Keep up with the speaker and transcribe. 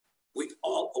We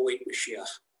all await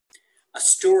Mashiach. A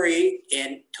story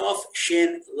in Tov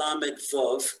Shin Lamed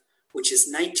Vov, which is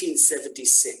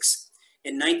 1976.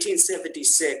 In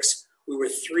 1976, we were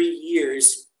 3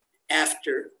 years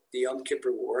after the Yom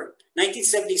Kippur War.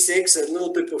 1976, a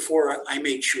little bit before I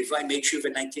made Tshuva. I made Tshuva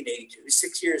in 1982,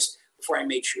 6 years before I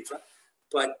made Tshuva.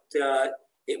 But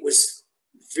it was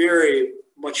very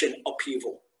much an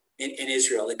upheaval in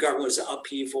Israel. The government was an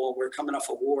upheaval. We're coming off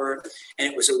a war,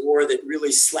 and it was a war that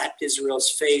really slapped Israel's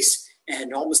face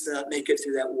and almost did not make it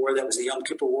through that war. That was the Yom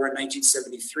Kippur War in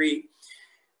 1973.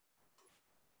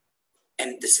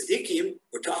 And the Tzaddikim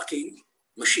were talking,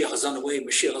 Mashiach is on the way,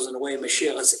 Mashiach is on the way,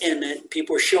 Mashiach is imminent.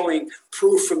 People are showing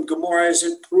proof from Gemaras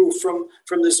and proof from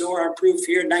the Zohar and proof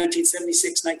here,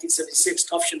 1976,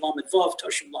 Tov Shin Lamed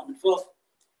Vov.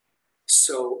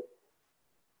 So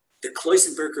the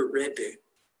Kloisenberger Rebbe,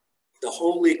 the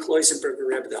holy Kloisenberger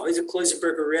Rebbe, the holy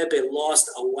Kloisenberger Rebbe lost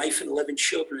a wife and 11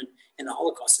 children in the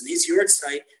Holocaust. And his yard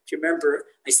site, if you remember,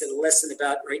 I said a lesson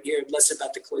about, right here, a lesson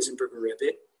about the Kloisenberger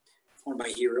Rebbe, one of my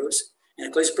heroes. And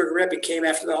the Kloisenberger Rebbe came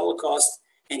after the Holocaust,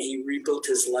 and he rebuilt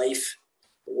his life,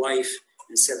 a wife,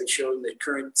 and 7 children. The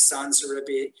current sons of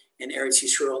Rebbe in Eretz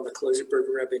Yisrael, and the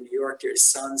Kloisenberger Rebbe in New York, they're his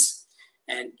sons.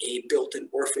 And he built an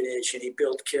orphanage, and he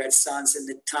built Kiryat Sons in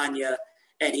Netanya,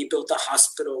 and he built a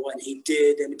hospital, and he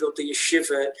built a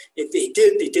yeshiva. He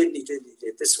did.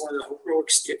 This is one of the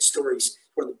heroic stories,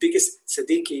 one of the biggest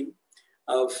tzaddikim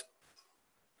of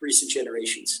recent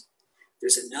generations.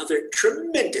 There's another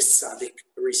tremendous tzaddik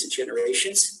of recent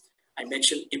generations. I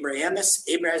mentioned Imre Emes.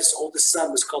 Imre's oldest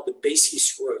son was called the Beis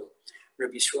Yisrael,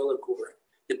 Rabbi Yisrael Agur.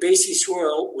 The Beis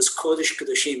Yisrael was Kodesh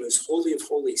Kodashim, it was holy of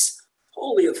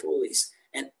holies,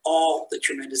 and all the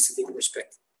tremendous tzaddikim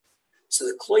respected. So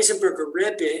the Kloisenberger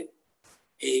Rebbe,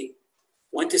 he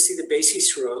went to see the Beis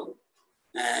Yisrael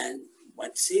and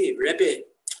went to see Rebbe.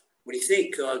 What do you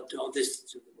think? All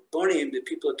this Bonim that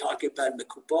people are talking about in the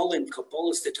Kabbalah, and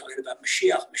Kabbalists, they're talking about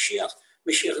Mashiach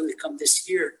is going to come this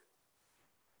year.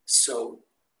 So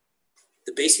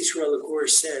the Beis Yisrael Agur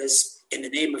says, in the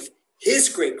name of his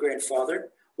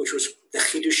great-grandfather, which was the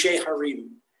Chidushei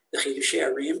Harim,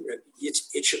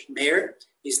 Yitzchak Meir,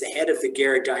 he's the head of the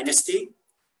Ger dynasty.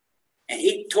 And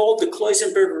he told the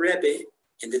Kloisenberger Rebbe,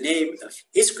 in the name of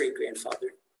his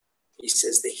great-grandfather, he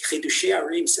says, the Chidushei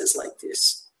Harim says like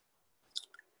this: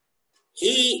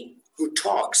 he who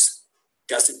talks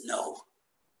doesn't know,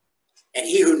 and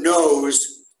he who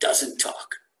knows doesn't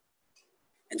talk.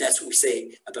 And that's what we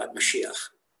say about Mashiach.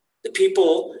 The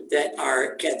people that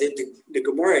are, the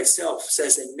Gemara itself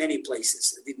says in many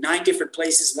places, 9 different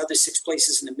places, another 6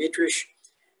 places in the Midrash,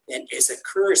 and it's a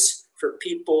curse for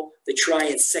people that try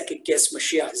and second guess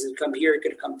Mashiach. Is it going to come here,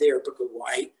 going to come there? Because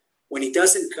why? When he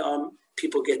doesn't come,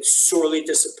 people get sorely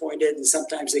disappointed, and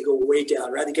sometimes they go way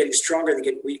down. Rather than getting stronger, they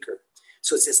get weaker.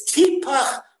 So it says,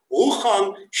 Tipach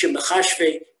ucham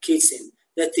shemechashve kitzim,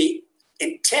 that the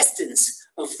intestines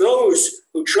of those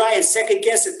who try and second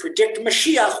guess and predict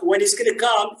Mashiach when he's going to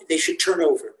come, they should turn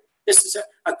over. This is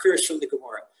a curse from the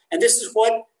Gemara. And this is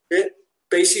what the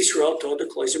Beis Yisrael told the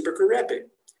Kloisenberger Rebbe.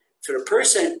 For a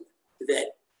person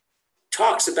that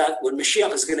talks about when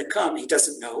Mashiach is going to come, he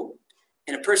doesn't know.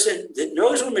 And a person that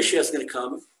knows when Mashiach is going to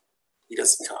come, he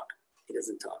doesn't talk.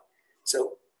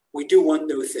 So we do one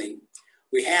new thing.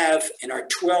 We have in our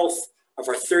 12th of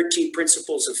our 13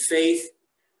 principles of faith,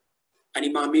 Ani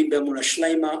ma'amin be'emuna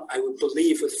shlema, I would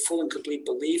believe with full and complete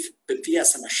belief,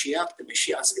 b'vias HaMashiach, the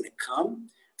Mashiach is going to come.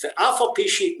 Ve'af al pi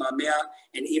she'itmameh,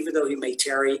 and even though he may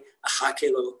tarry, achake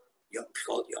lo yom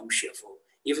shevo.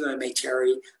 Even though he may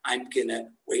tarry, I'm going to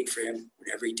wait for him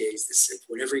whenever he days the sick,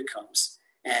 whenever he comes.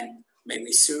 And may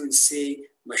we soon see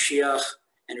Mashiach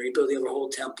and rebuilding of our whole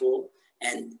temple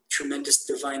and tremendous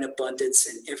divine abundance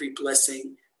and every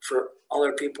blessing for all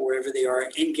our people wherever they are,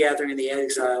 in gathering in the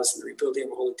exiles and the rebuilding of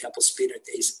our holy temple, speed our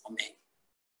days. Amen.